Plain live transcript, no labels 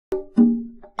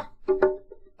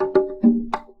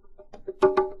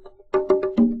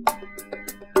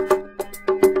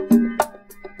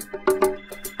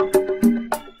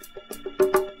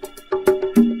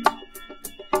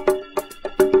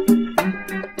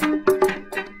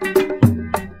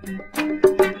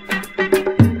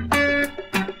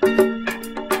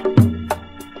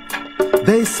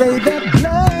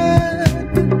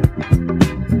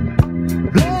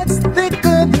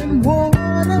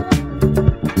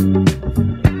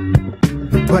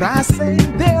But I say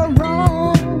they're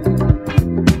wrong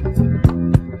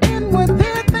in what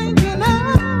they're thinking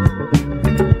of,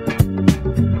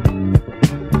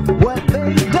 what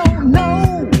they don't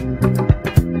know.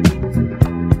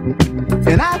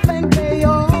 And I think they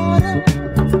oughta,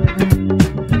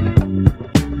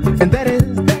 and that is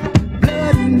that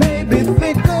blood may be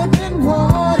thicker than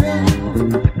water,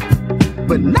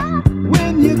 but not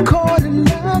when you're caught in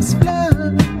love's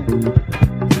flood.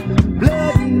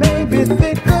 Blood may be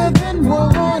thicker than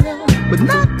water, but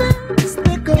nothing's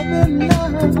thicker than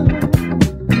love.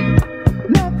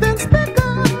 Nothing's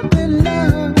thicker than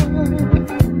love.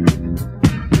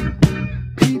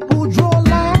 People draw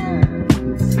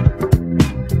lines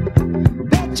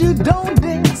that you don't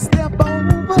dare step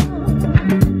over.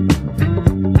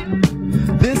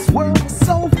 This world's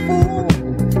so full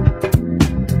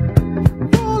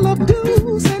of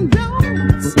do's and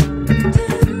don'ts.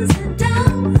 Do's and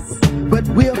don'ts. But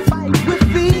we'll fight with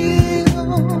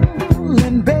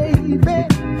feeling, baby,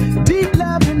 deep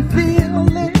love and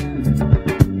feeling.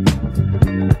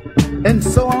 And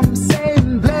so I'm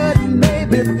saying blood may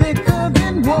be thicker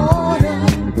than water,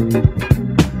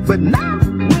 but not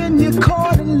when you're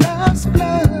caught in love's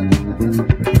blood.